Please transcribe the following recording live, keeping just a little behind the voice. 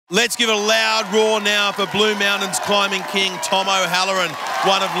Let's give a loud roar now for Blue Mountains climbing king Tom O'Halloran,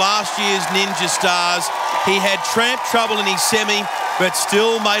 one of last year's Ninja stars. He had tramp trouble in his semi, but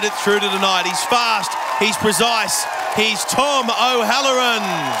still made it through to tonight. He's fast, he's precise, he's Tom O'Halloran.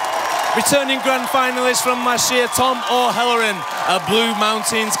 Returning grand finalist from last year, Tom O'Halloran, a Blue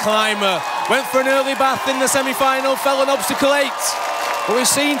Mountains climber. Went for an early bath in the semi-final, fell on obstacle 8. But we've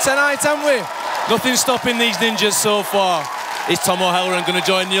seen tonight, haven't we? Nothing stopping these ninjas so far. Is Tom O'Halloran going to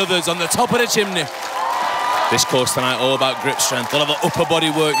join the others on the top of the chimney? This course tonight all about grip strength, a lot of upper body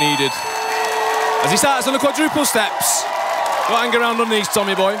work needed. As he starts on the quadruple steps. Don't hang around on these,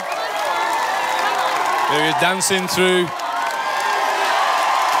 Tommy boy. There he is dancing through.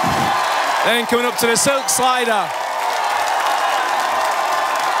 Then coming up to the silk slider.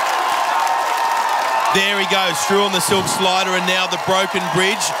 There he goes, through on the silk slider, and now the broken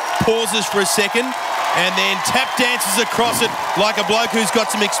bridge. Pauses for a second, and then tap dances across it like a bloke who's got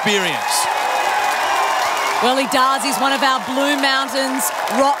some experience. Well, he does. He's one of our Blue Mountains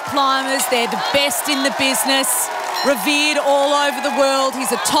rock climbers. They're the best in the business, revered all over the world.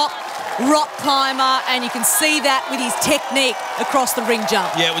 He's a top rock climber, and you can see that with his technique across the ring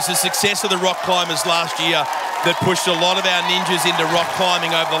jump. Yeah, it was the success of the rock climbers last year that pushed a lot of our ninjas into rock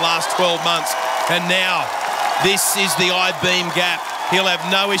climbing over the last 12 months. And now, this is the I-beam gap. He'll have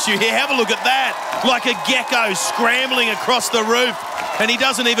no issue here. Have a look at that. Like a gecko scrambling across the roof. And he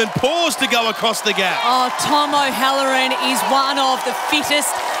doesn't even pause to go across the gap. Oh, Tom O'Halloran is one of the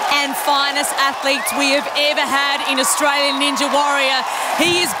fittest and finest athletes we have ever had in Australian Ninja Warrior.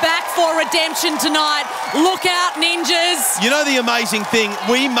 He is back for redemption tonight. Look out, ninjas. You know the amazing thing?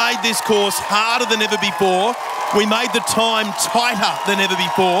 We made this course harder than ever before. We made the time tighter than ever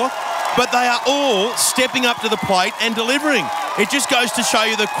before. But they are all stepping up to the plate and delivering. It just goes to show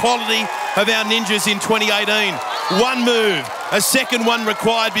you the quality of our ninjas in 2018. One move, a second one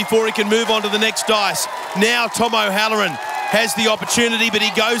required before he can move on to the next dice. Now Tom O'Halloran has the opportunity, but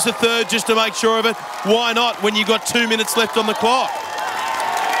he goes a third just to make sure of it. Why not when you've got 2 minutes left on the clock?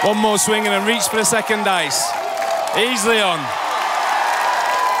 One more swing and reach for the second dice. Easily on.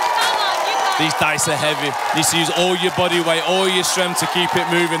 These dice are heavy. You need to use all your body weight, all your strength to keep it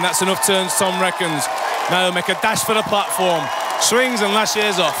moving. That's enough turns, Tom reckons. Now he'll make a dash for the platform. Swings and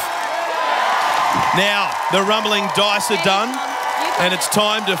lashes off. Now, the rumbling dice are done, and it's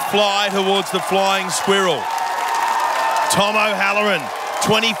time to fly towards the flying squirrel. Tom O'Halloran,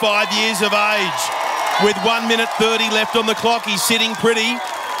 25 years of age. With 1 minute 30 left on the clock, he's sitting pretty.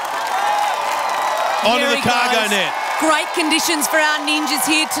 Onto the cargo net. Great conditions for our ninjas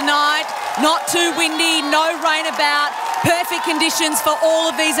here tonight. Not too windy, no rain about. Perfect conditions for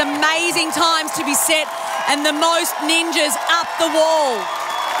all of these amazing times to be set, and the most ninjas up the wall.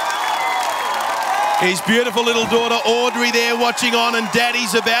 His beautiful little daughter Audrey there watching on, and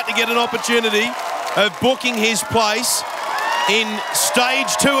Daddy's about to get an opportunity of booking his place in stage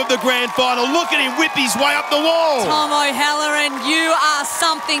 2 of the grand final. Look at him whip his way up the wall. Tom O'Halloran, you are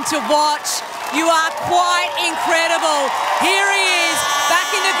something to watch. You are quite incredible. Here